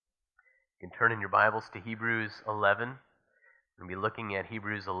You can turn in your Bibles to Hebrews 11. We're going to be looking at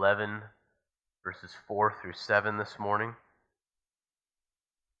Hebrews 11, verses 4 through 7 this morning.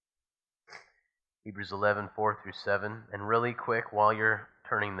 Hebrews 11, 4 through 7. And really quick, while you're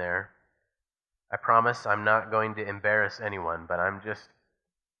turning there, I promise I'm not going to embarrass anyone, but I'm just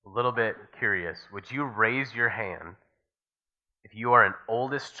a little bit curious. Would you raise your hand if you are an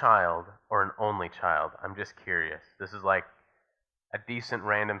oldest child or an only child? I'm just curious. This is like a decent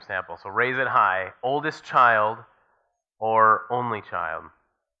random sample. So raise it high. Oldest child or only child?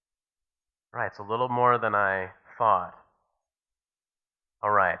 Right, it's a little more than I thought.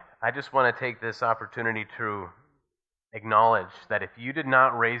 All right, I just want to take this opportunity to acknowledge that if you did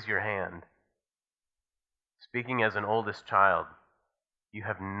not raise your hand, speaking as an oldest child, you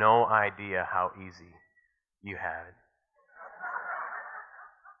have no idea how easy you had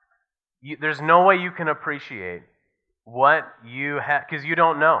it. There's no way you can appreciate what you had, because you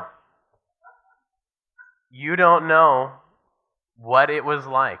don't know. You don't know what it was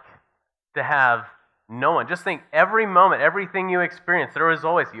like to have no one. Just think, every moment, everything you experienced,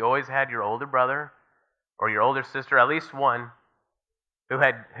 you always had your older brother or your older sister, at least one, who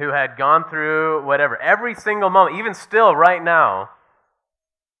had gone through whatever. Every single moment, even still right now,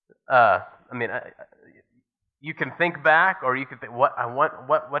 you can think back, or you can think,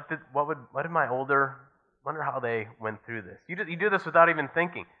 wonder how they went through this. You do this without even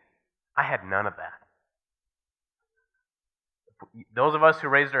thinking. I had none of that. Those of us who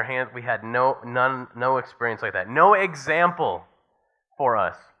raised our hands, we had no experience like that. No example for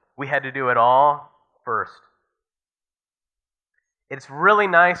us. We had to do it all first. It's really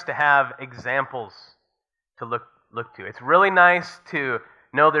nice to have examples to look to. It's really nice to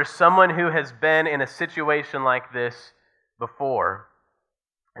know there's someone who has been in a situation like this before.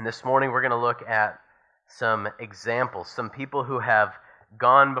 And this morning we're going to look at some examples, some people who have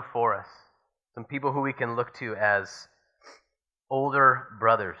gone before us, some people who we can look to as older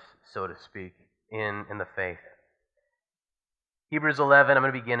brothers, so to speak, in the faith. Hebrews 11, I'm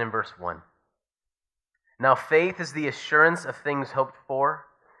going to begin in verse 1. Now faith is the assurance of things hoped for,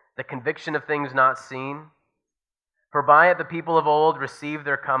 the conviction of things not seen. For by it the people of old received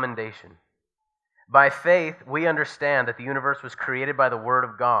their commendation. By faith we understand that the universe was created by the word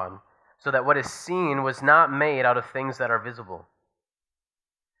of God, so that what is seen was not made out of things that are visible.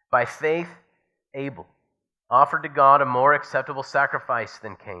 By faith Abel offered to God a more acceptable sacrifice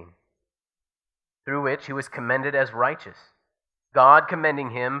than Cain, through which he was commended as righteous, God commending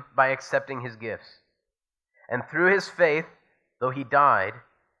him by accepting his gifts. And through his faith, though he died,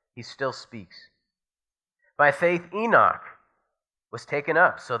 he still speaks. By faith Enoch was taken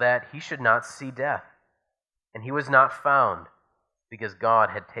up so that he should not see death, and he was not found because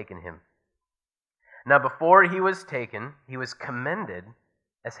God had taken him. Now before he was taken, he was commended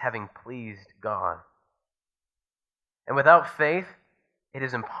as having pleased God. And without faith, it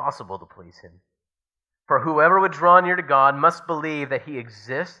is impossible to please him. For whoever would draw near to God must believe that he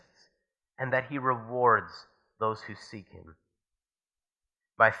exists and that he rewards those who seek him.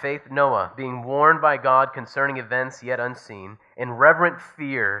 By faith Noah, being warned by God concerning events yet unseen, in reverent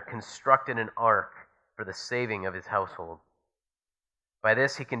fear constructed an ark for the saving of his household. By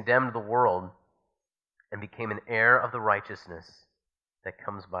this he condemned the world and became an heir of the righteousness that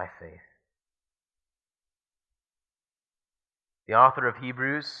comes by faith. The author of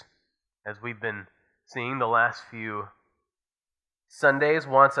Hebrews, as we've been seeing the last few Sundays,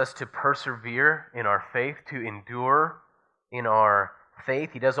 wants us to persevere in our faith, to endure in our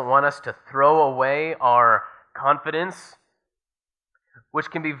faith. He doesn't want us to throw away our confidence,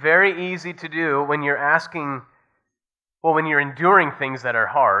 which can be very easy to do when you're when you're enduring things that are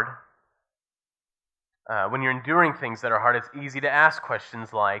hard. When you're enduring things that are hard, it's easy to ask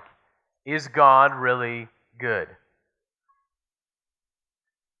questions like, is God really good?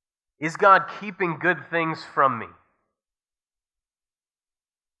 Is God keeping good things from me?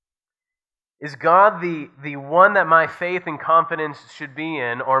 Is God the one that my faith and confidence should be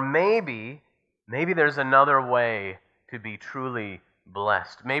in? Or maybe there's another way to be truly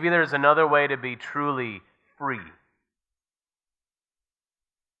blessed. Maybe there's another way to be truly free.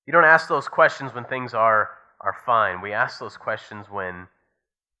 You don't ask those questions when things are fine. We ask those questions when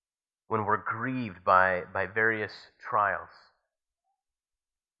we're grieved by various trials.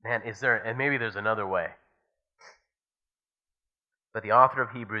 Man, and maybe there's another way. But the author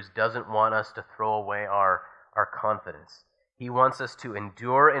of Hebrews doesn't want us to throw away our confidence. He wants us to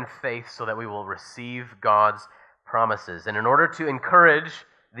endure in faith so that we will receive God's promises. And in order to encourage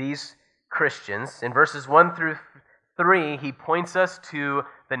these Christians, in verses 1 through 3, he points us to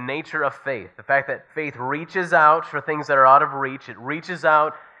the nature of faith. The fact that faith reaches out for things that are out of reach. It reaches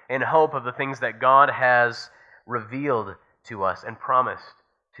out in hope of the things that God has revealed to us and promised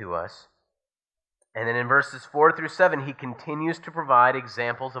to us. And then in verses 4 through 7, he continues to provide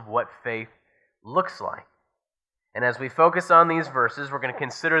examples of what faith looks like. And as we focus on these verses, we're going to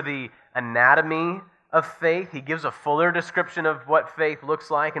consider the anatomy of faith. He gives a fuller description of what faith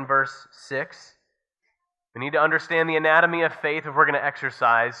looks like in verse 6. We need to understand the anatomy of faith if we're going to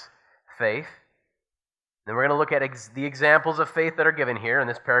exercise faith. Then we're going to look at the examples of faith that are given here in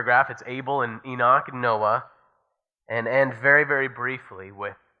this paragraph. It's Abel and Enoch and Noah. And end very, very briefly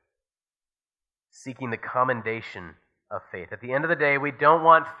with seeking the commendation of faith. At the end of the day, we don't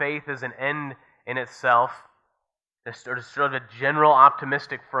want faith as an end in itself, just sort of a general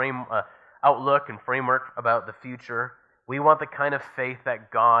optimistic outlook and framework about the future. We want the kind of faith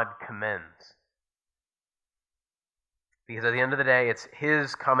that God commends. Because at the end of the day, it's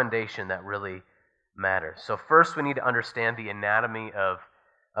His commendation that really matters. So first we need to understand the anatomy of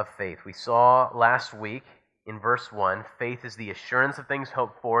faith. We saw last week in verse 1, faith is the assurance of things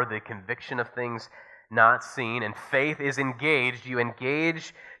hoped for, the conviction of things not seen, and faith is engaged. You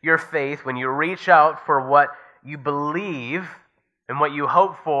engage your faith when you reach out for what you believe and what you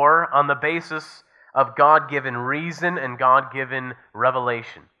hope for on the basis of God-given reason and God-given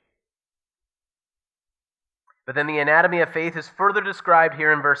revelation. But then the anatomy of faith is further described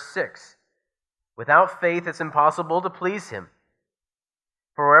here in verse 6. Without faith, it's impossible to please Him.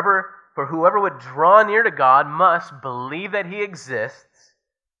 For whoever would draw near to God must believe that He exists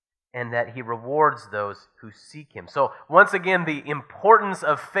and that He rewards those who seek Him. So once again, the importance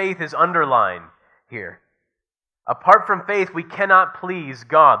of faith is underlined here. Apart from faith, we cannot please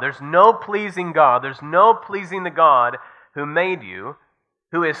God. There's no pleasing God. There's no pleasing the God who made you,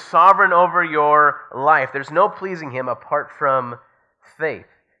 who is sovereign over your life. There's no pleasing Him apart from faith.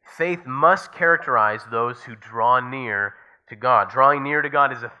 Faith must characterize those who draw near to God. Drawing near to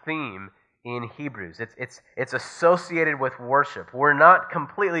God is a theme in Hebrews. It's associated with worship. We're not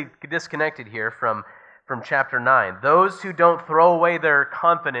completely disconnected here from chapter 9. Those who don't throw away their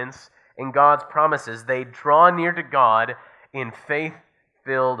confidence in God's promises, they draw near to God in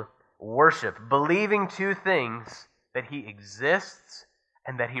faith-filled worship, believing two things: that He exists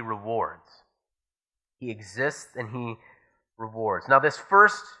and that He rewards. He exists and He rewards. Now this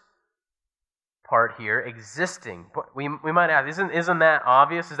first part here, existing, we might ask, isn't that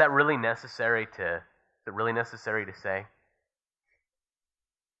obvious? Is that really necessary to say?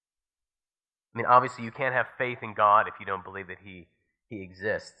 I mean, obviously you can't have faith in God if you don't believe that He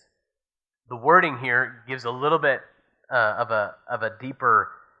exists. The wording here gives a little bit of a deeper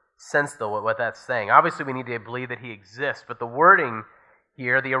sense, though, what that's saying. Obviously we need to believe that He exists, but the wording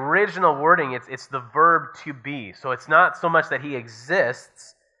here, the original wording, it's the verb to be. So it's not so much that He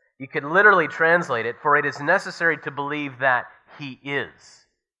exists. You could literally translate it, for it is necessary to believe that He is.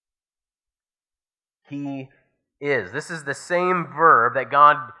 He is. This is the same verb that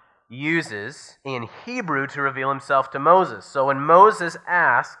God uses in Hebrew to reveal Himself to Moses. So when Moses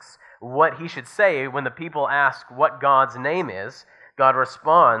asks what he should say, when the people ask what God's name is, God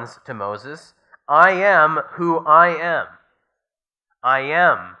responds to Moses, I am who I am. I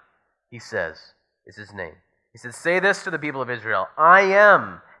am, He says, is His name. He says, say this to the people of Israel, I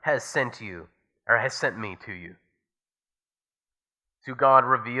am has sent me to you. So God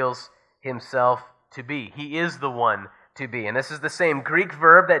reveals Himself to be. He is the one to be. And this is the same Greek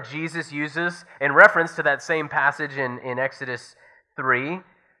verb that Jesus uses in reference to that same passage in Exodus 3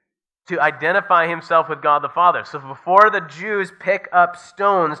 to identify Himself with God the Father. So before the Jews pick up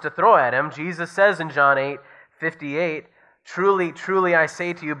stones to throw at Him, Jesus says in John 8:58, truly, truly, I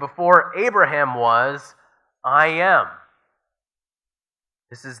say to you, before Abraham was, I am.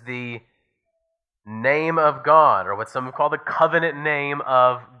 This is the name of God, or what some call the covenant name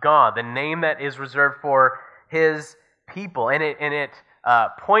of God, the name that is reserved for His people. And it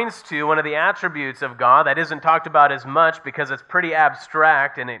points to one of the attributes of God that isn't talked about as much because it's pretty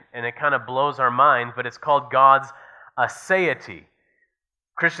abstract and it kind of blows our minds, but it's called God's aseity.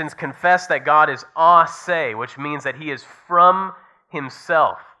 Christians confess that God is ase, which means that He is from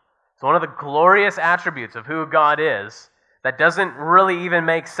Himself. So one of the glorious attributes of who God is that doesn't really even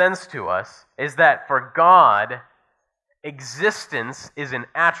make sense to us is that for God, existence is an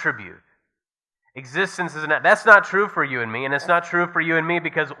attribute. Existence is that's not true for you and me, and it's not true for you and me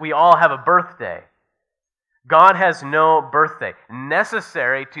because we all have a birthday. God has no birthday.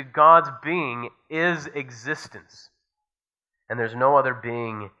 Necessary to God's being is existence. And there's no other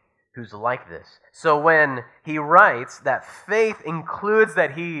being who's like this. So when he writes that faith includes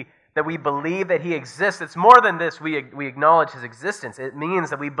that we believe that He exists, it's more than this. We acknowledge His existence. It means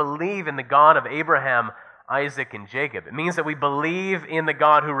that we believe in the God of Abraham, Isaac, and Jacob. It means that we believe in the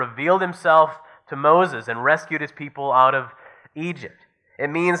God who revealed himself to Moses and rescued his people out of Egypt. It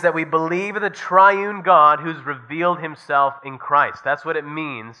means that we believe in the triune God who's revealed himself in Christ. That's what it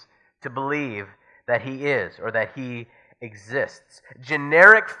means to believe that he is or that he exists.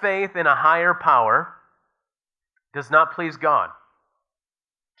 Generic faith in a higher power does not please God.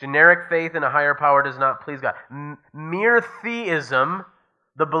 Generic faith in a higher power does not please God. Mere theism,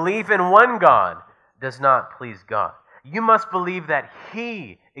 the belief in one God, does not please God. You must believe that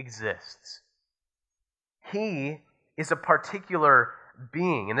he exists. He is a particular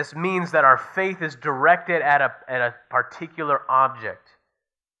being, and this means that our faith is directed at a particular object.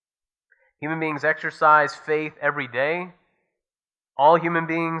 Human beings exercise faith every day. All human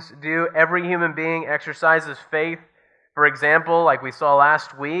beings do. Every human being exercises faith. For example, like we saw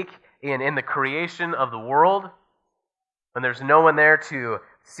last week in the creation of the world, when there's no one there to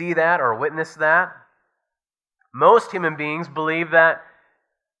see that or witness that. Most human beings believe that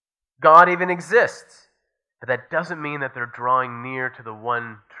God even exists, but that doesn't mean that they're drawing near to the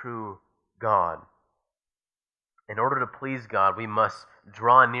one true God. In order to please God, we must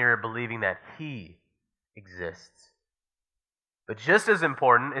draw near believing that he exists. But just as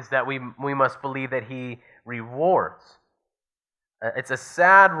important is that we must believe that he rewards. It's a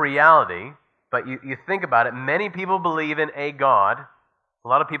sad reality, but you think about it. Many people believe in a God. A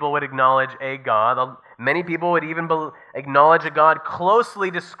lot of people would acknowledge a God. Many people would even acknowledge a God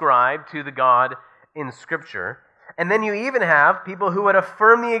closely described to the God in Scripture. And then you even have people who would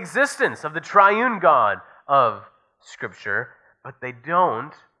affirm the existence of the triune God of Scripture, but they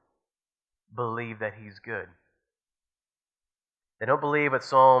don't believe that he's good. They don't believe what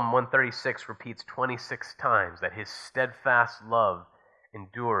Psalm 136 repeats 26 times, that his steadfast love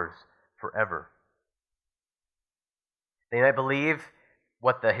endures forever. They might believe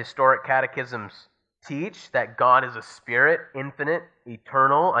what the historic catechisms teach, that God is a spirit, infinite,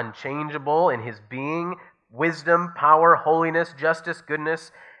 eternal, unchangeable in his being, wisdom, power, holiness, justice,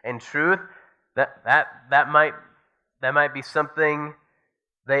 goodness, and truth. That might be something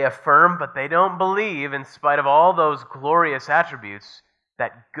they affirm, but they don't believe, in spite of all those glorious attributes,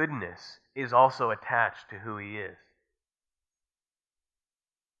 that goodness is also attached to who he is.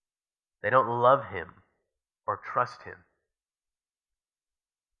 They don't love him or trust him.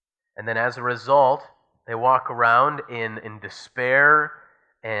 And then as a result, they walk around in despair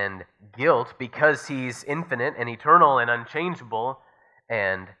and guilt because he's infinite and eternal and unchangeable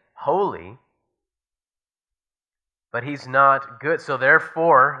and holy. But he's not good. So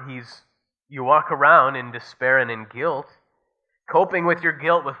therefore, you walk around in despair and in guilt, coping with your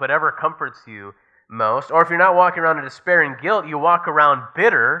guilt with whatever comforts you most. Or if you're not walking around in despair and guilt, you walk around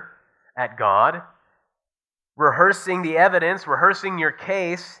bitter at God, rehearsing the evidence, rehearsing your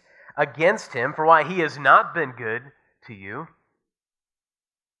case against him for why he has not been good to you.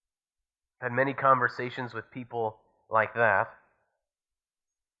 I've had many conversations with people like that.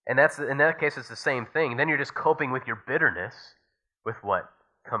 And in that case, it's the same thing. Then you're just coping with your bitterness with what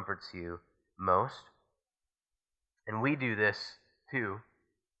comforts you most. And we do this too.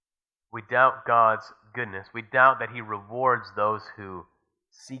 We doubt God's goodness. We doubt that he rewards those who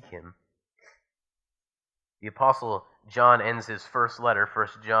seek him. The Apostle John ends his first letter, 1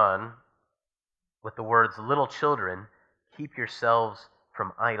 John, with the words, "Little children, keep yourselves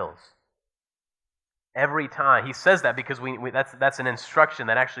from idols." Every time. He says that because that's an instruction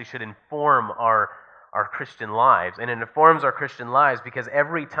that actually should inform our Christian lives. And it informs our Christian lives because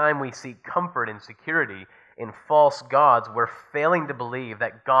every time we seek comfort and security in false gods, we're failing to believe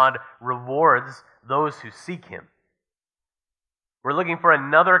that God rewards those who seek him. We're looking for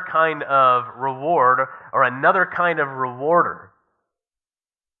another kind of reward or another kind of rewarder.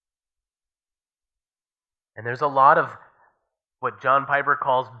 And there's a lot of what John Piper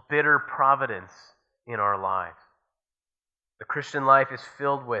calls bitter providence in our lives. The Christian life is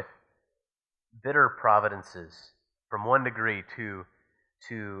filled with bitter providences from one degree to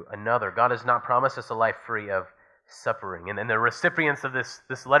another. God has not promised us a life free of suffering. And the recipients of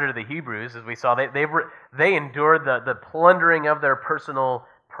this letter to the Hebrews, as we saw, they endured the plundering of their personal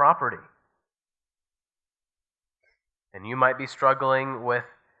property. And you might be struggling with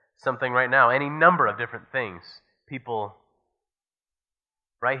something right now, any number of different things people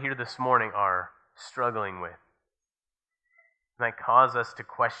right here this morning are struggling with. It might cause us to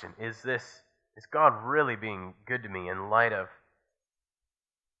question, is God really being good to me in light of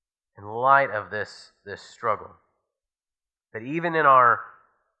this struggle? That even in our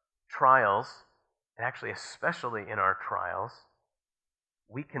trials, and actually especially in our trials,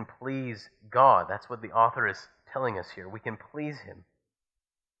 we can please God. That's what the author is telling us here. We can please him.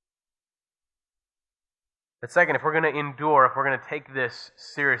 But second, if we're going to endure, if we're going to take this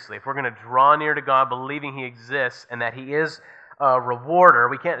seriously, if we're going to draw near to God believing He exists and that He is a rewarder,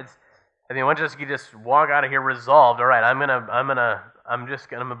 we can't. You just walk out of here resolved. All right, I'm just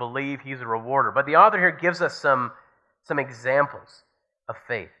gonna believe He's a rewarder. But the author here gives us some examples of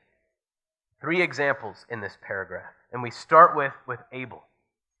faith. 3 examples in this paragraph, and we start with Abel.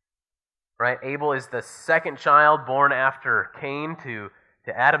 Right, Abel is the second child born after Cain to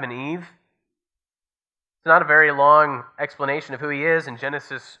Adam and Eve. It's not a very long explanation of who he is in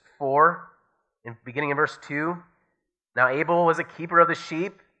Genesis 4, beginning in verse 2. Now Abel was a keeper of the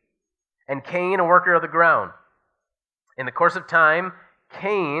sheep, and Cain a worker of the ground. In the course of time,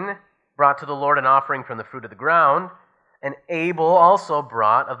 Cain brought to the Lord an offering from the fruit of the ground, and Abel also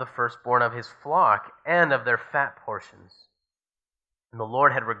brought of the firstborn of his flock and of their fat portions. And the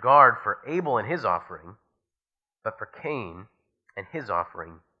Lord had regard for Abel and his offering, but for Cain and his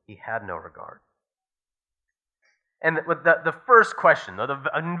offering He had no regard. And the first question,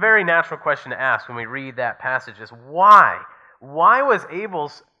 a very natural question to ask when we read that passage is why? Why was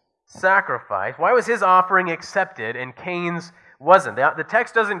Abel's sacrifice, why was his offering accepted and Cain's wasn't? The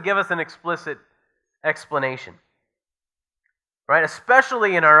text doesn't give us an explicit explanation. Right?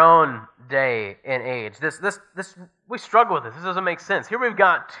 Especially in our own day and age. This we struggle with this. This doesn't make sense. Here we've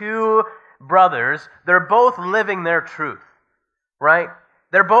got 2 brothers. They're both living their truth. Right?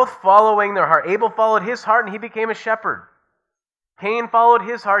 They're both following their heart. Abel followed his heart and he became a shepherd. Cain followed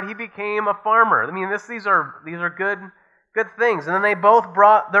his heart, he became a farmer. I mean, these are good things. And then they both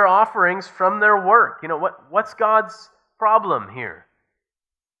brought their offerings from their work. You know, what's God's problem here?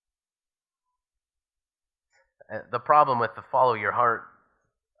 The problem with the follow your heart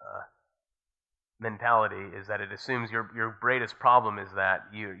mentality is that it assumes your greatest problem is that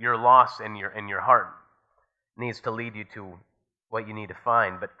you're lost and your heart needs to lead you to what you need to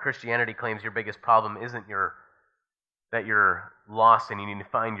find. But Christianity claims your biggest problem isn't that you're lost and you need to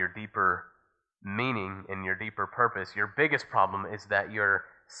find your deeper meaning and your deeper purpose. Your biggest problem is that you're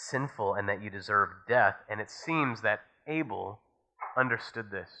sinful and that you deserve death. And it seems that Abel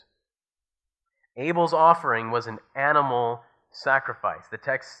understood this. Abel's offering was an animal sacrifice. The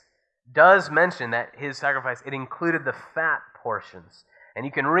text does mention that his sacrifice, it included the fat portions. And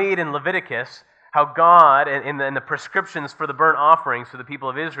you can read in Leviticus how God, in the prescriptions for the burnt offerings for the people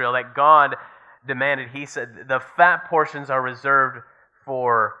of Israel, that God demanded, He said, the fat portions are reserved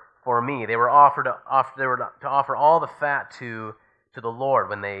for me. They were to offer all the fat to the Lord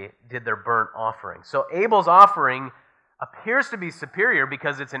when they did their burnt offering. So Abel's offering appears to be superior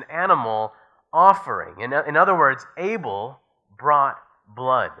because it's an animal offering. In other words, Abel brought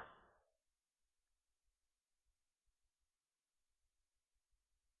blood.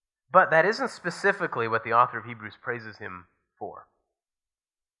 But that isn't specifically what the author of Hebrews praises him for.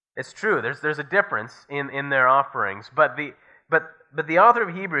 It's true, there's a difference in their offerings, but the author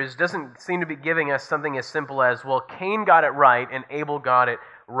of Hebrews doesn't seem to be giving us something as simple as, well, Cain got it right and Abel got it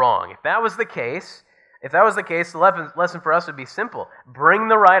wrong. If that was the case, the lesson for us would be simple. Bring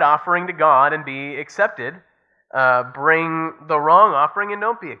the right offering to God and be accepted. Bring the wrong offering and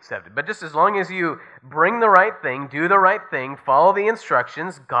don't be accepted. But just as long as you bring the right thing, do the right thing, follow the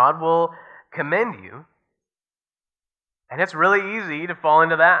instructions, God will commend you. And it's really easy to fall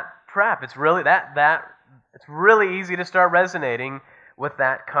into that trap. It's really it's really easy to start resonating with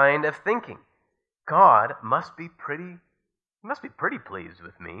that kind of thinking. God must be pretty pleased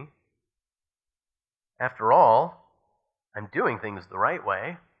with me. After all, I'm doing things the right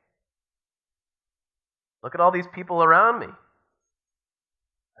way. Look at all these people around me.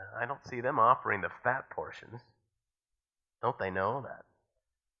 I don't see them offering the fat portions. Don't they know that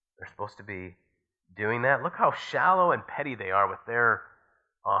they're supposed to be doing that? Look how shallow and petty they are with their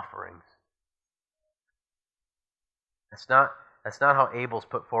offerings. That's not how Abel's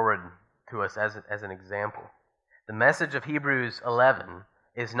put forward to us as an example. The message of Hebrews 11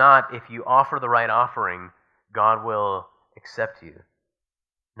 is not if you offer the right offering, God will accept you.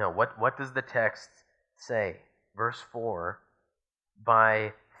 No, what does the text say? Verse 4,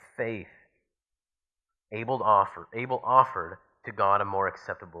 by faith, Abel offered to God a more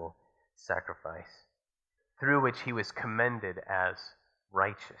acceptable sacrifice, through which he was commended as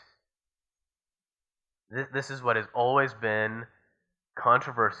righteous. This is what has always been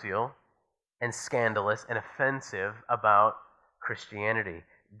controversial and scandalous and offensive about Christianity.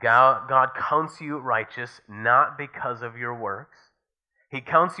 God counts you righteous not because of your works. He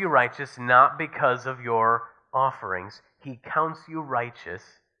counts you righteous not because of your offerings. He counts you righteous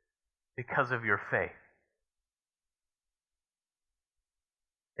because of your faith.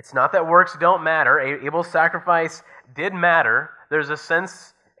 It's not that works don't matter. Abel's sacrifice did matter. There's a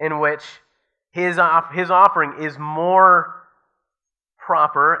sense in which His offering is more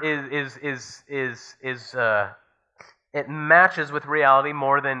proper, it matches with reality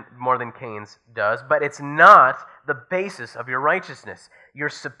more than Cain's does, but it's not the basis of your righteousness. Your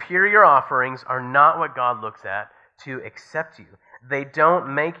superior offerings are not what God looks at to accept you. They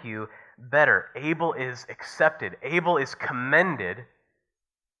don't make you better. Abel is accepted. Abel is commended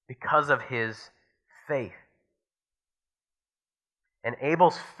because of his faith. And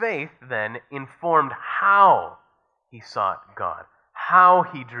Abel's faith then informed how he sought God, how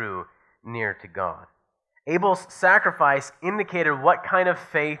he drew near to God. Abel's sacrifice indicated what kind of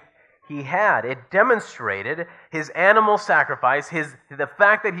faith he had. It demonstrated his animal sacrifice, the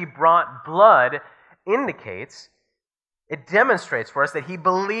fact that he brought blood demonstrates for us that he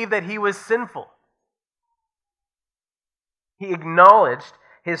believed that he was sinful. He acknowledged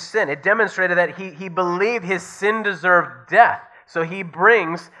his sin. It demonstrated that he believed his sin deserved death, so he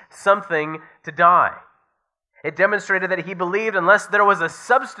brings something to die. It demonstrated that he believed unless there was a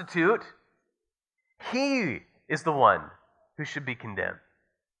substitute, he is the one who should be condemned.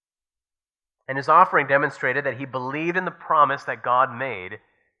 And his offering demonstrated that he believed in the promise that God made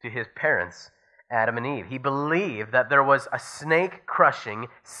to his parents, Adam and Eve. He believed that there was a snake-crushing,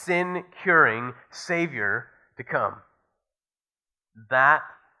 sin-curing Savior to come. That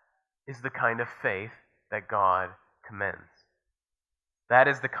is the kind of faith that God commends. That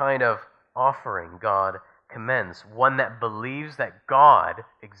is the kind of offering God commends, one that believes that God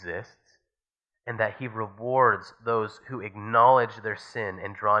exists and that he rewards those who acknowledge their sin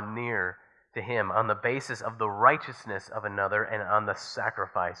and draw near to him on the basis of the righteousness of another and on the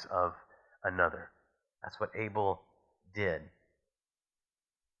sacrifice of another. That's what Abel did.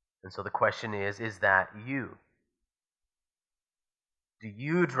 And so the question is that you? Do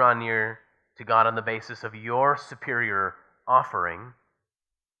you draw near to God on the basis of your superior offering,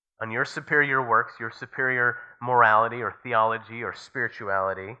 on your superior works, your superior morality or theology or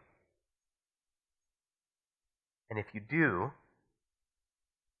spirituality? And if you do,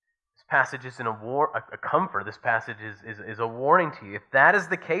 this passage isn't a comfort. This passage is a warning to you. If that is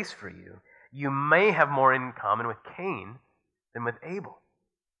the case for you, you may have more in common with Cain than with Abel.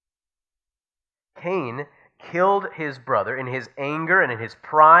 Cain killed his brother in his anger and in his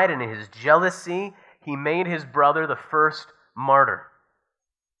pride and in his jealousy. He made his brother the first martyr.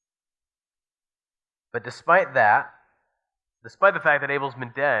 But despite the fact that Abel's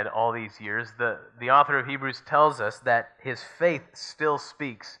been dead all these years, the author of Hebrews tells us that his faith still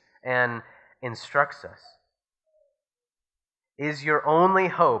speaks and instructs us. Is your only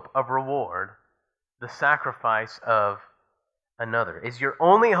hope of reward the sacrifice of another? Is your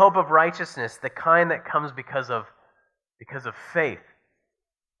only hope of righteousness the kind that comes because of faith?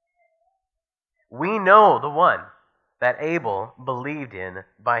 We know the one that Abel believed in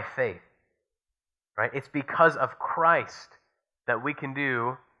by faith. Right? It's because of Christ that we can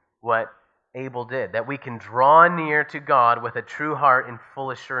do what Abel did, that we can draw near to God with a true heart in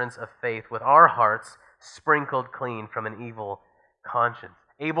full assurance of faith, with our hearts sprinkled clean from an evil conscience.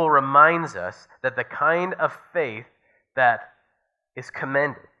 Abel reminds us that the kind of faith that is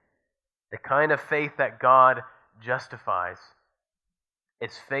commended, the kind of faith that God justifies,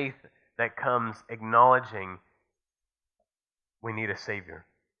 is faith that comes acknowledging we need a Savior.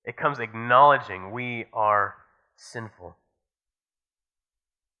 It comes acknowledging we are sinful.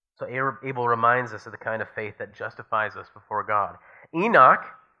 So Abel reminds us of the kind of faith that justifies us before God. Enoch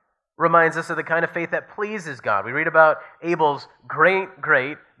reminds us of the kind of faith that pleases God. We read about Abel's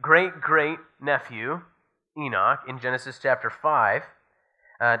great-great-great-great-nephew, Enoch, in Genesis chapter 5.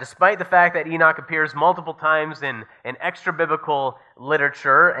 Despite the fact that Enoch appears multiple times in extra-biblical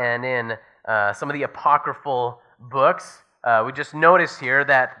literature and in some of the apocryphal books, we just notice here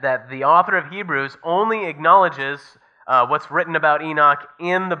that the author of Hebrews only acknowledges what's written about Enoch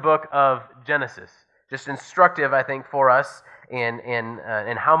in the book of Genesis. Just instructive, I think, for us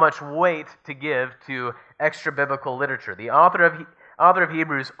in how much weight to give to extra-biblical literature. The author of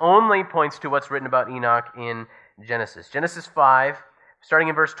Hebrews only points to what's written about Enoch in Genesis. Genesis 5, starting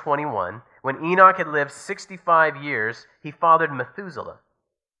in verse 21, when Enoch had lived 65 years, he fathered Methuselah.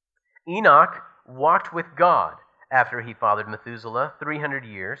 Enoch walked with God after he fathered Methuselah 300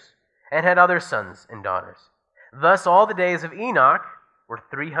 years, and had other sons and daughters. Thus all the days of Enoch were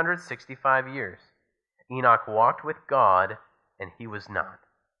 365 years. Enoch walked with God, and he was not,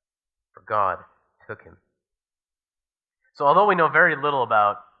 for God took him. So although we know very little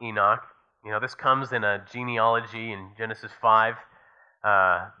about Enoch, this comes in a genealogy in Genesis 5,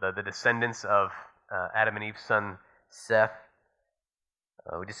 the descendants of Adam and Eve's son Seth.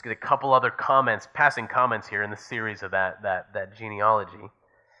 We just get a couple other passing comments here in the series of that genealogy.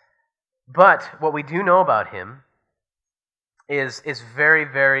 But what we do know about him is very,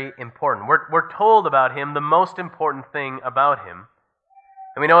 very important. We're told about him the most important thing about him.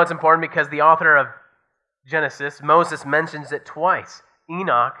 And we know it's important because the author of Genesis, Moses, mentions it twice.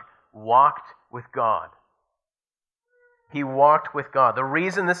 Enoch walked with God. He walked with God. The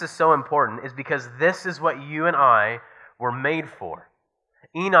reason this is so important is because this is what you and I were made for.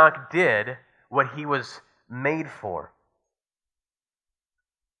 Enoch did what he was made for.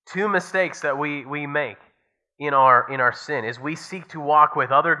 Two mistakes that we make in our sin is we seek to walk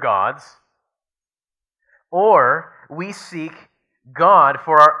with other gods, or we seek God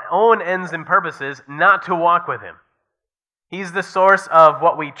for our own ends and purposes, not to walk with him. He's the source of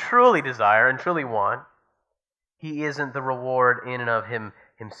what we truly desire and truly want. He isn't the reward in and of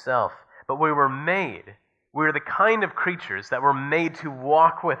himself. But we were the kind of creatures that were made to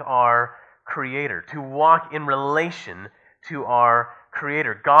walk with our Creator, to walk in relation to our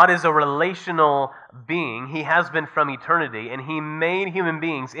Creator. God is a relational being. He has been from eternity, and He made human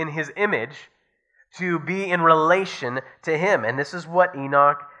beings in His image to be in relation to Him. And this is what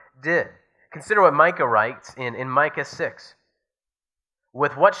Enoch did. Consider what Micah writes in Micah 6.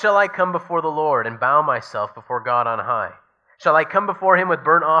 With what shall I come before the Lord and bow myself before God on high? Shall I come before Him with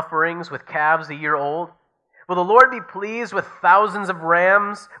burnt offerings, with calves a year old? Will the Lord be pleased with thousands of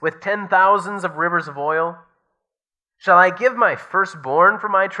rams, with 10,000s of rivers of oil? Shall I give my firstborn for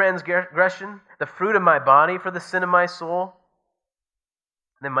my transgression, the fruit of my body for the sin of my soul?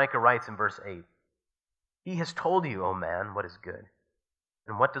 Then Micah writes in verse 8, He has told you, O man, what is good.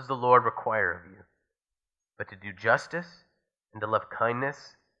 And what does the Lord require of you? But to do justice, and to love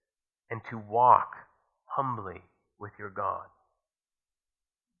kindness, and to walk humbly with your God.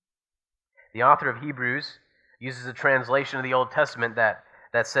 The author of Hebrews uses a translation of the Old Testament that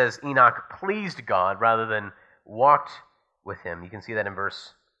says Enoch pleased God rather than walked with Him. You can see that in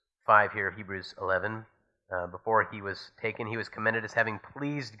verse 5 here of Hebrews 11. Before he was taken, he was commended as having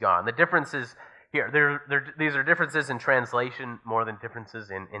pleased God. The differences here, these are differences in translation more than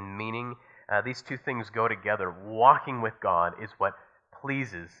differences in meaning. These two things go together. Walking with God is what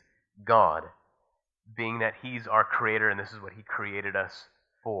pleases God, being that He's our Creator and this is what He created us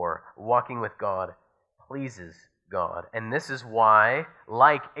for. Walking with God pleases God. And this is why,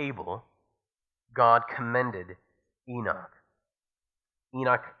 like Abel, God commended Enoch.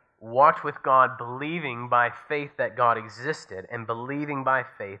 Enoch walked with God believing by faith that God existed and believing by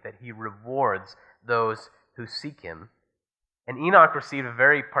faith that He rewards those who seek Him. And Enoch received a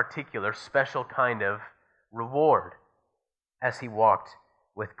very particular, special kind of reward as he walked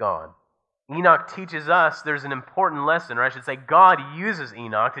with God. Enoch teaches us there's an important lesson, or I should say God uses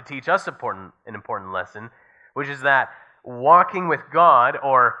Enoch to teach us an important lesson, which is that walking with God,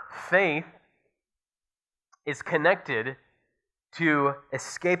 or faith, is connected to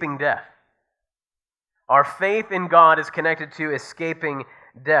escaping death. Our faith in God is connected to escaping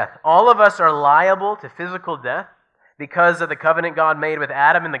death. All of us are liable to physical death because of the covenant God made with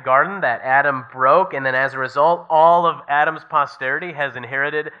Adam in the garden that Adam broke, and then as a result, all of Adam's posterity has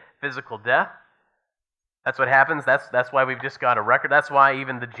inherited physical death. That's what happens. That's why we've just got a record. That's why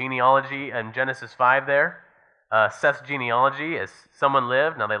even the genealogy in Genesis 5 there, Seth's genealogy is someone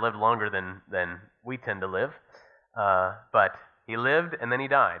lived. Now, they lived longer than we tend to live, but he lived and then he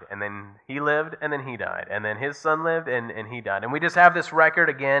died, and then he lived and then he died, and then his son lived and he died. And we just have this record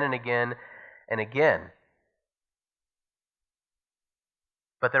again and again and again.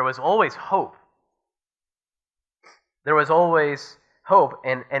 But there was always hope. There was always hope,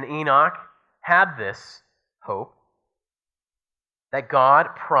 and Enoch had this hope that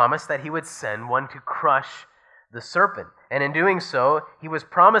God promised that He would send one to crush the serpent. And in doing so, He was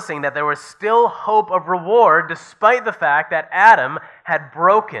promising that there was still hope of reward despite the fact that Adam had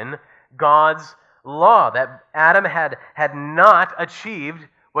broken God's law, that Adam had not achieved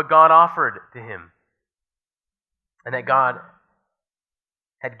what God offered to him, and that God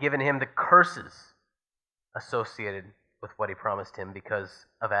had given him the curses associated with what He promised him because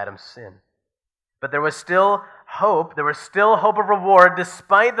of Adam's sin. But there was still hope. There was still hope of reward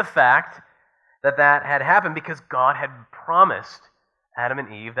despite the fact that had happened, because God had promised Adam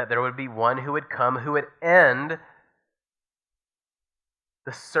and Eve that there would be one who would come who would end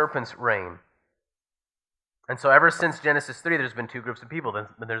the serpent's reign. And so ever since Genesis 3, there's been two groups of people.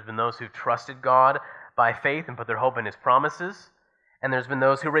 There's been those who trusted God by faith and put their hope in His promises, and there's been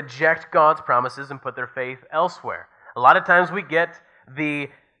those who reject God's promises and put their faith elsewhere. A lot of times we get the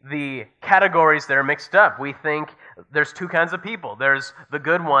categories that are mixed up. We think there's two kinds of people. There's the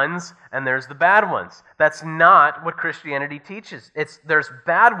good ones and there's the bad ones. That's not what Christianity teaches. There's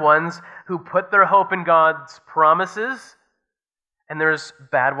bad ones who put their hope in God's promises, And there's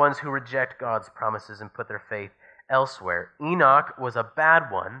bad ones who reject God's promises and put their faith elsewhere. Enoch was a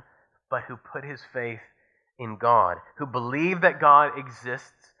bad one, but who put his faith in God, who believed that God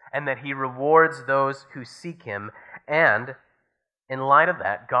exists and that he rewards those who seek him. And in light of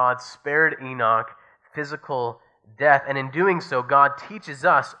that, God spared Enoch physical death. And in doing so, God teaches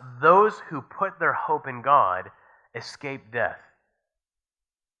us those who put their hope in God escape death.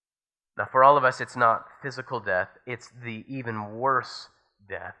 Now, for all of us, it's not physical death. It's the even worse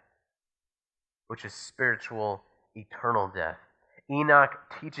death, which is spiritual, eternal death. Enoch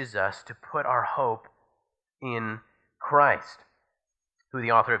teaches us to put our hope in Christ, who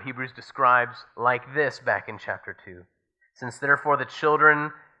the author of Hebrews describes like this back in chapter 2. Since therefore the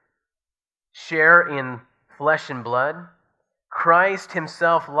children share in flesh and blood, Christ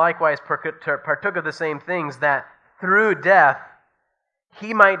himself likewise partook of the same things, that through death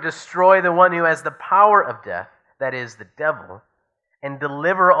he might destroy the one who has the power of death, that is, the devil, and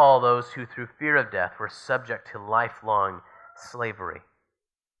deliver all those who through fear of death were subject to lifelong slavery.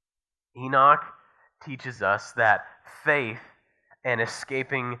 Enoch teaches us that faith and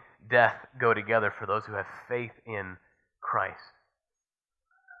escaping death go together for those who have faith in Christ,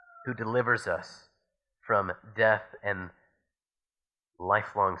 who delivers us from death and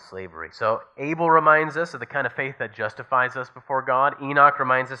lifelong slavery. So Abel reminds us of the kind of faith that justifies us before God. Enoch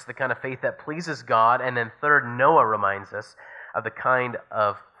reminds us of the kind of faith that pleases God. And then third, Noah reminds us of the kind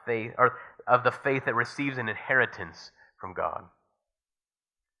of faith, or of the faith that receives an inheritance from God.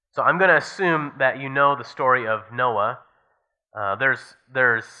 So I'm going to assume that you know the story of Noah.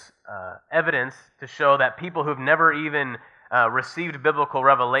 There's evidence to show that people who've never even received biblical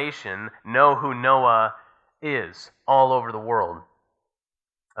revelation know who Noah is all over the world.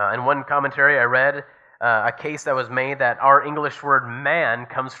 In one commentary I read a case that was made that our English word man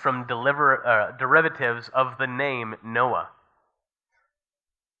comes from derivatives of the name Noah.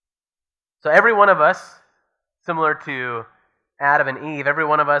 So every one of us, similar to Adam and Eve, every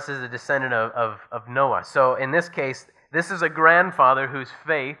one of us is a descendant of Noah. So in this case, this is a grandfather whose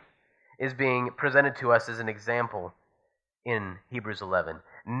faith is being presented to us as an example in Hebrews 11.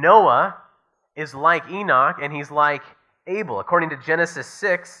 Noah is like Enoch, and he's like Abel. According to Genesis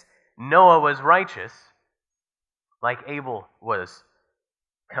 6, Noah was righteous, like Abel was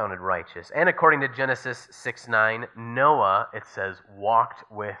counted righteous. And according to Genesis 6:9, Noah, it says, walked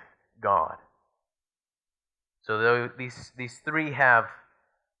with God. So these three have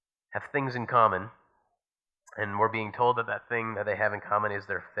things in common, and we're being told that that thing that they have in common is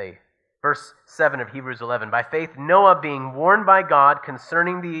their faith. Verse 7 of Hebrews 11, by faith Noah, being warned by God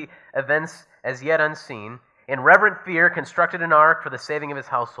concerning the events as yet unseen, in reverent fear constructed an ark for the saving of his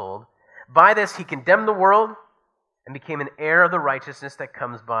household. By this he condemned the world and became an heir of the righteousness that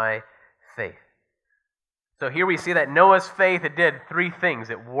comes by faith. So here we see that Noah's faith, it did three things.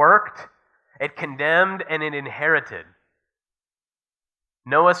 It worked, it condemned, and it inherited.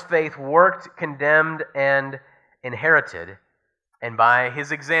 Noah's faith worked, condemned, and inherited. And by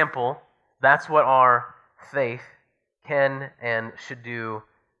his example, that's what our faith can and should do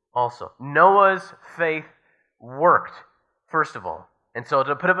also. Noah's faith worked, first of all. And so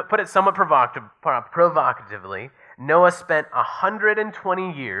to put it somewhat provocatively, Noah spent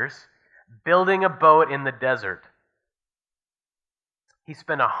 120 years building a boat in the desert. He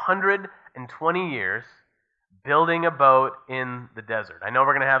spent 120 years building a boat in the desert. I know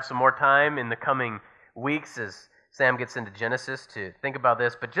we're going to have some more time in the coming weeks as Sam gets into Genesis to think about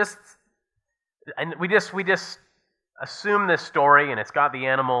this, but we just assume this story, and it's got the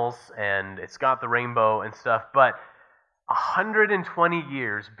animals and it's got the rainbow and stuff, but 120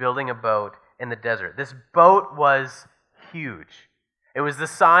 years building a boat in the desert. This boat was huge. It was the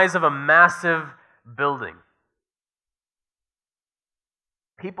size of a massive building.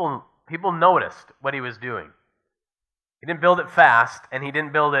 People noticed what he was doing. He didn't build it fast, and he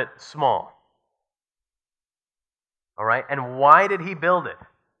didn't build it small. All right? And why did he build it?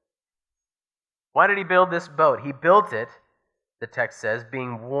 Why did he build this boat? He built it, the text says,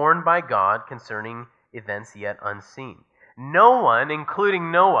 being warned by God concerning events yet unseen. No one,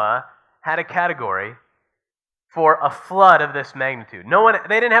 including Noah, had a category for a flood of this magnitude.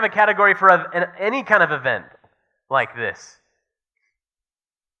 They didn't have a category for any kind of event like this.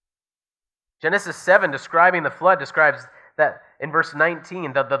 Genesis 7, describing the flood, describes that in verse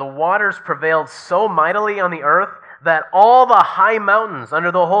 19, that the waters prevailed so mightily on the earth that all the high mountains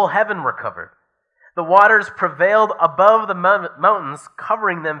under the whole heaven were covered. The waters prevailed above the mountains,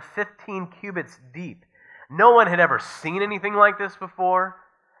 covering them 15 cubits deep. No one had ever seen anything like this before.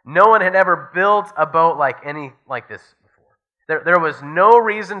 No one had ever built a boat like this before. There was no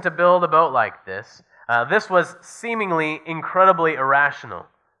reason to build a boat like this. This was seemingly incredibly irrational.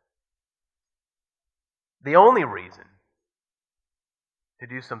 The only reason to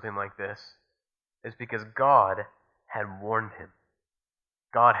do something like this is because God had warned him.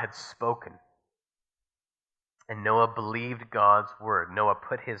 God had spoken. And Noah believed God's word. Noah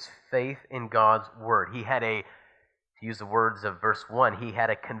put his faith in God's word. He had to use the words of verse 1, he had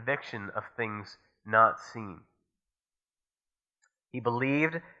a conviction of things not seen. He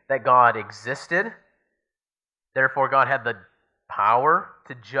believed that God existed. Therefore, God had the power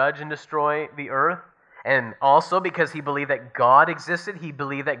to judge and destroy the earth. And also because he believed that God existed, he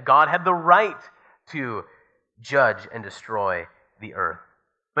believed that God had the right to judge and destroy the earth.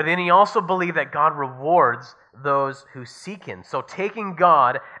 But then he also believed that God rewards those who seek him. So taking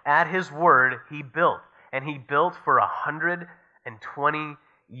God at his word, he built. And he built for 120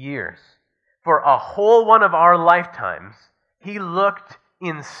 years. For a whole one of our lifetimes, he looked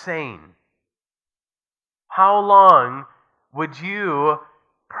insane. How long would you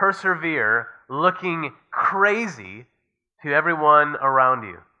persevere looking crazy to everyone around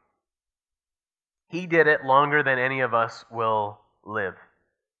you? He did it longer than any of us will live.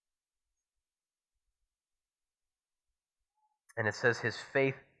 And it says his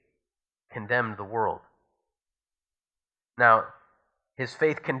faith condemned the world. Now, his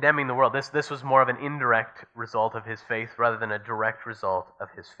faith condemning the world, this was more of an indirect result of his faith rather than a direct result of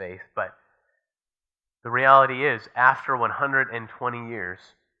his faith. But the reality is, after 120 years,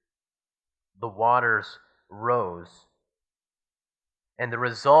 the waters rose. And the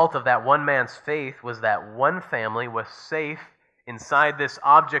result of that one man's faith was that one family was safe inside this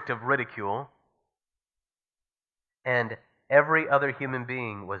object of ridicule, and every other human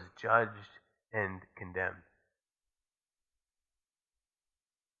being was judged and condemned.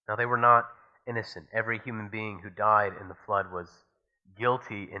 Now, they were not innocent. Every human being who died in the flood was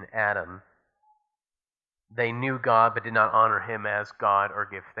guilty in Adam. They knew God but did not honor him as God or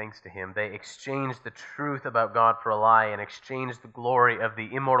give thanks to him. They exchanged the truth about God for a lie and exchanged the glory of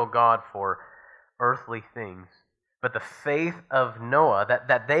the immortal God for earthly things. But the faith of Noah,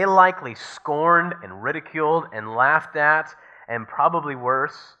 that they likely scorned and ridiculed and laughed at, and probably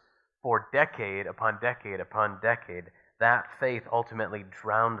worse, for decade upon decade upon decade, that faith ultimately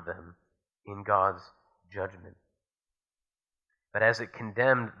drowned them in God's judgment. But as it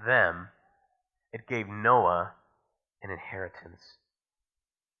condemned them, it gave Noah an inheritance.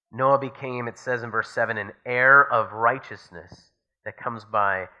 Noah became, it says in verse 7, an heir of righteousness that comes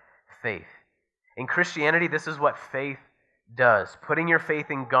by faith. In Christianity, this is what faith does. Putting your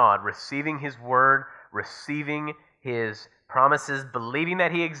faith in God, receiving his word, receiving his promises, believing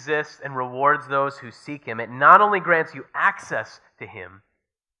that he exists and rewards those who seek him. It not only grants you access to him,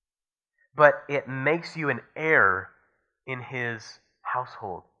 but it makes you an heir in his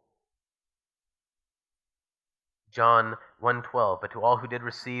household. John 1:12, but to all who did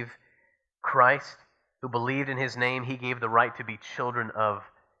receive Christ, who believed in his name, he gave the right to be children of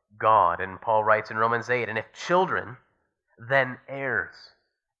God. And Paul writes in Romans 8, and if children, then heirs,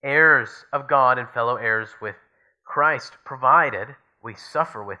 heirs of God and fellow heirs with Christ, provided we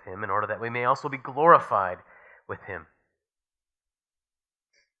suffer with him in order that we may also be glorified with him.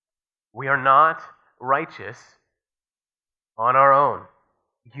 We are not righteous on our own.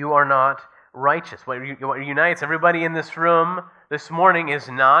 You are not righteous. What unites everybody in this room this morning is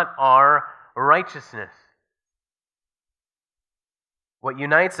not our righteousness. What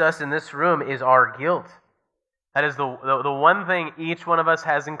unites us in this room is our guilt. That is the one thing each one of us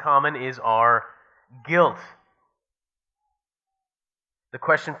has in common is our guilt. The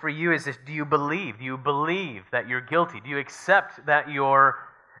question for you is this: do you believe? Do you believe that you're guilty? Do you accept that you're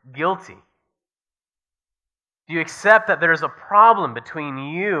guilty? Do you accept that there is a problem between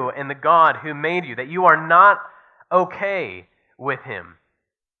you and the God who made you, that you are not okay with him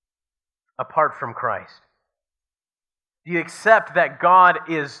apart from Christ? Do you accept that God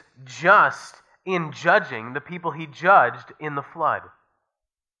is just in judging the people he judged in the flood?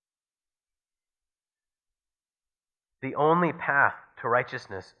 The only path to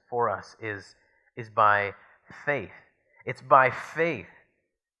righteousness for us is by faith. It's by faith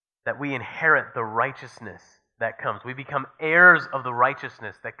that we inherit the righteousness that comes. We become heirs of the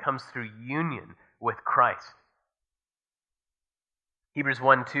righteousness that comes through union with Christ. Hebrews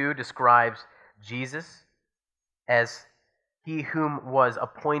 1:2 describes Jesus as he whom was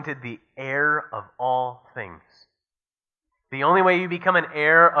appointed the heir of all things. The only way you become an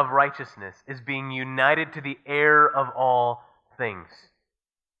heir of righteousness is being united to the heir of all things,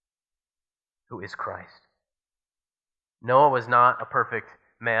 who is Christ. Noah was not a perfect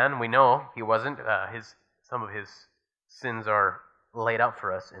man. We know he wasn't. Some of his sins are laid out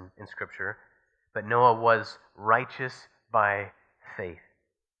for us in Scripture. but Noah was righteous by faith.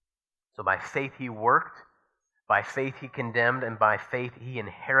 So by faith he worked, by faith he condemned, and by faith he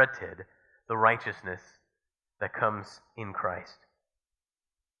inherited the righteousness that comes in Christ.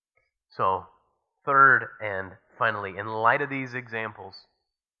 So, third and finally, in light of these examples,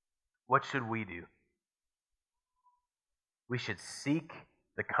 what should we do? We should seek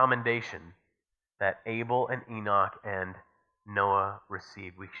the commendation that Abel and Enoch and Noah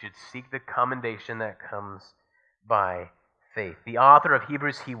received. We should seek the commendation that comes by faith. The author of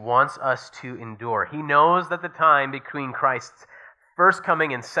Hebrews, he wants us to endure. He knows that the time between Christ's first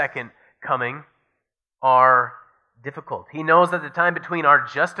coming and second coming are difficult. He knows that the time between our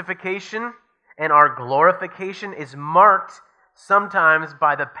justification and our glorification is marked sometimes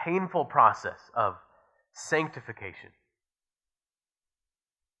by the painful process of sanctification.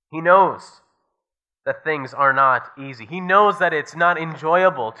 He knows that things are not easy. He knows that it's not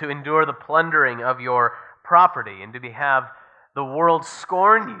enjoyable to endure the plundering of your property and to have the world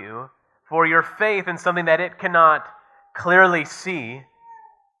scorn you for your faith in something that it cannot clearly see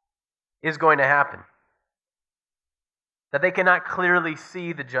is going to happen. That they cannot clearly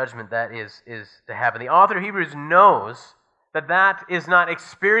see the judgment that is to happen. The author of Hebrews knows that that is not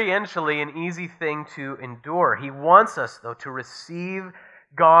experientially an easy thing to endure. He wants us, though, to receive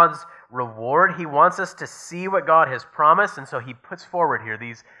God's reward. He wants us to see what God has promised, and so he puts forward here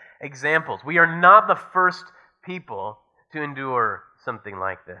these examples. We are not the first people to endure something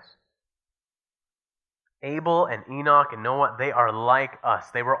like this. Abel and Enoch and Noah, they are like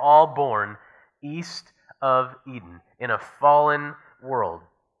us. They were all born east of Eden in a fallen world.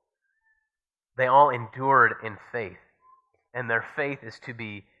 They all endured in faith, and their faith is to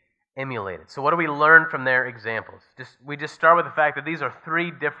be emulated. So what do we learn from their examples? We just start with the fact that these are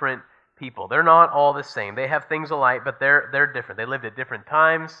three different people. They're not all the same. They have things alike, but they're different. They lived at different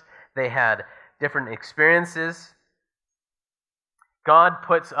times. They had different experiences. God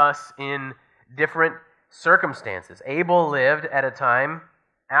puts us in different circumstances. Abel lived at a time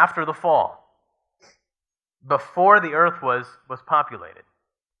after the fall, before the earth was populated.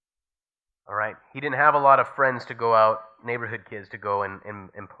 All right? He didn't have a lot of friends to go out, neighborhood kids to go and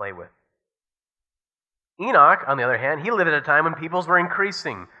play with. Enoch, on the other hand, he lived at a time when peoples were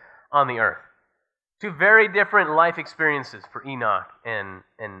increasing on the earth. Two very different life experiences for Enoch and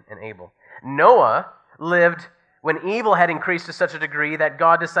Abel. Noah lived when evil had increased to such a degree that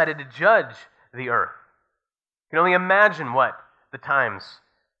God decided to judge the earth. You can only imagine what the times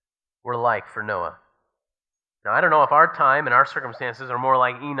were like for Noah. Now, I don't know if our time and our circumstances are more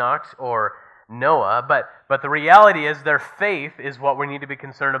like Enoch's or Noah, but the reality is their faith is what we need to be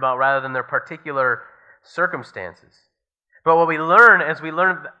concerned about rather than their particular circumstances. But what we learn as we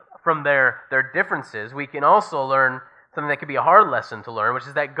learn from their differences, we can also learn something that could be a hard lesson to learn, which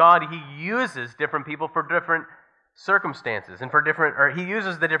is that God, he uses different people for different circumstances and he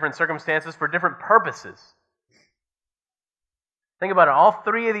uses the different circumstances for different purposes. Think about it. All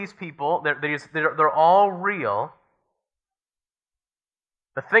three of these people, they're all real.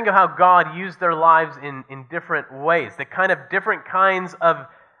 But think of how God used their lives in different ways. The kind of different kinds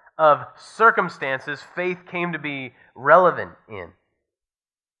of circumstances faith came to be relevant in.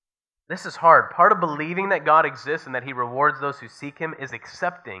 This is hard. Part of believing that God exists and that he rewards those who seek him is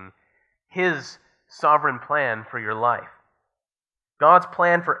accepting his sovereign plan for your life. God's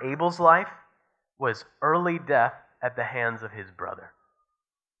plan for Abel's life was early death at the hands of his brother.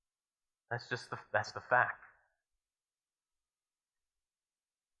 That's the fact.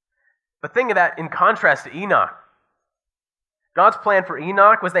 But think of that in contrast to Enoch. God's plan for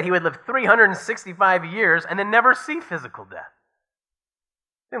Enoch was that he would live 365 years and then never see physical death.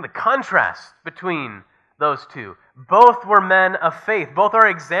 Think of the contrast between those two. Both were men of faith. Both are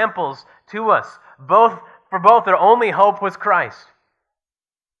examples to us. For both, their only hope was Christ.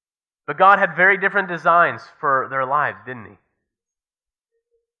 But God had very different designs for their lives, didn't he?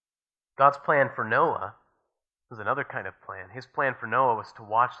 God's plan for Noah was another kind of plan. His plan for Noah was to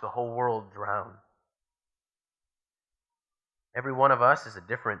watch the whole world drown. Every one of us is a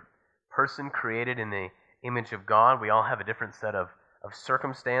different person created in the image of God. We all have a different set of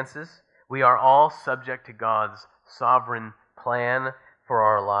circumstances. We are all subject to God's sovereign plan for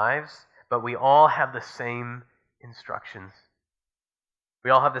our lives, but we all have the same instructions. We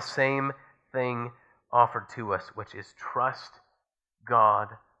all have the same thing offered to us, which is trust God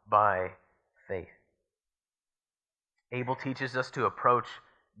by faith. Abel teaches us to approach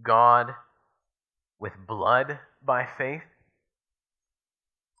God with blood by faith.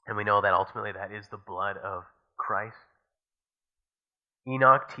 And we know that ultimately that is the blood of Christ.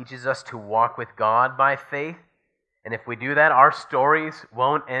 Enoch teaches us to walk with God by faith. And if we do that, our stories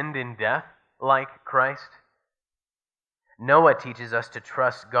won't end in death like Christ? Noah teaches us to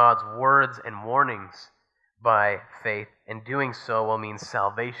trust God's words and warnings by faith, and doing so will mean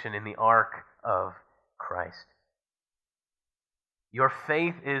salvation in the ark of Christ. Your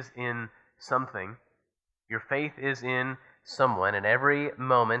faith is in something. Your faith is in someone, and every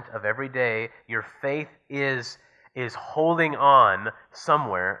moment of every day, your faith is holding on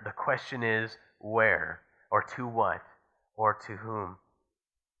somewhere. The question is where, or to what, or to whom.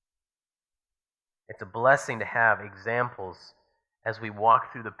 It's a blessing to have examples as we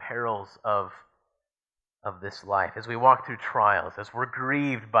walk through the perils of this life, as we walk through trials, as we're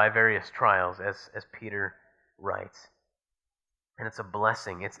grieved by various trials, as Peter writes. And it's a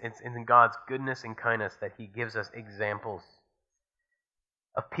blessing. It's in God's goodness and kindness that He gives us examples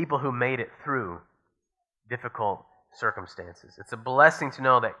of people who made it through difficult circumstances. It's a blessing to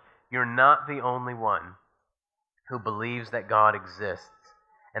know that you're not the only one who believes that God exists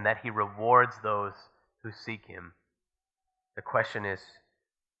and that He rewards those who seek Him. The question is,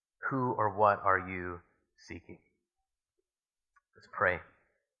 who or what are you seeking? Let's pray.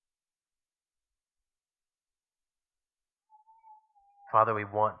 Father, we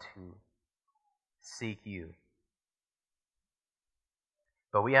want to seek You.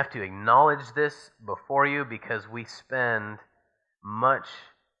 But we have to acknowledge this before You because we spend much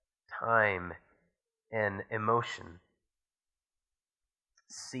time and emotion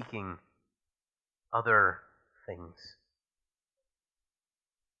seeking other things.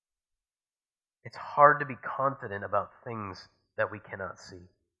 It's hard to be confident about things that we cannot see.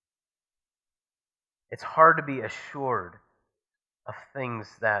 It's hard to be assured of things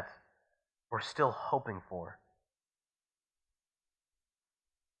that we're still hoping for.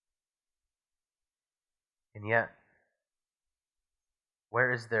 And yet,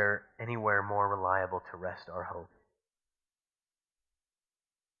 where is there anywhere more reliable to rest our hope?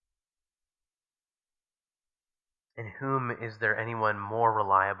 In whom is there anyone more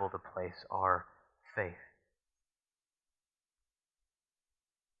reliable to place our faith?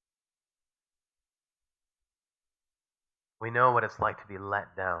 We know what it's like to be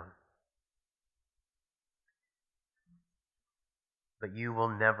let down. But You will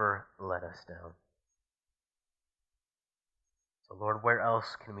never let us down. So Lord, where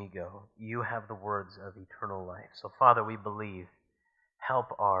else can we go? You have the words of eternal life. So Father, we believe.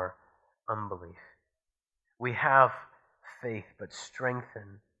 Help our unbelief. We have faith, but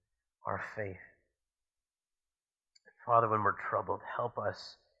strengthen our faith. Father, when we're troubled, help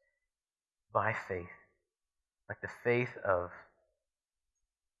us by faith, like the faith of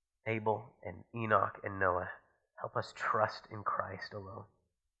Abel and Enoch and Noah. Help us trust in Christ alone.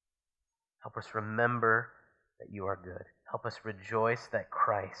 Help us remember that You are good. Help us rejoice that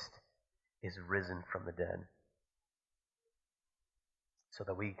Christ is risen from the dead, so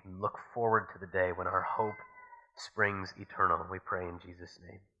that we can look forward to the day when our hope springs eternal. We pray in Jesus'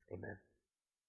 name. Amen.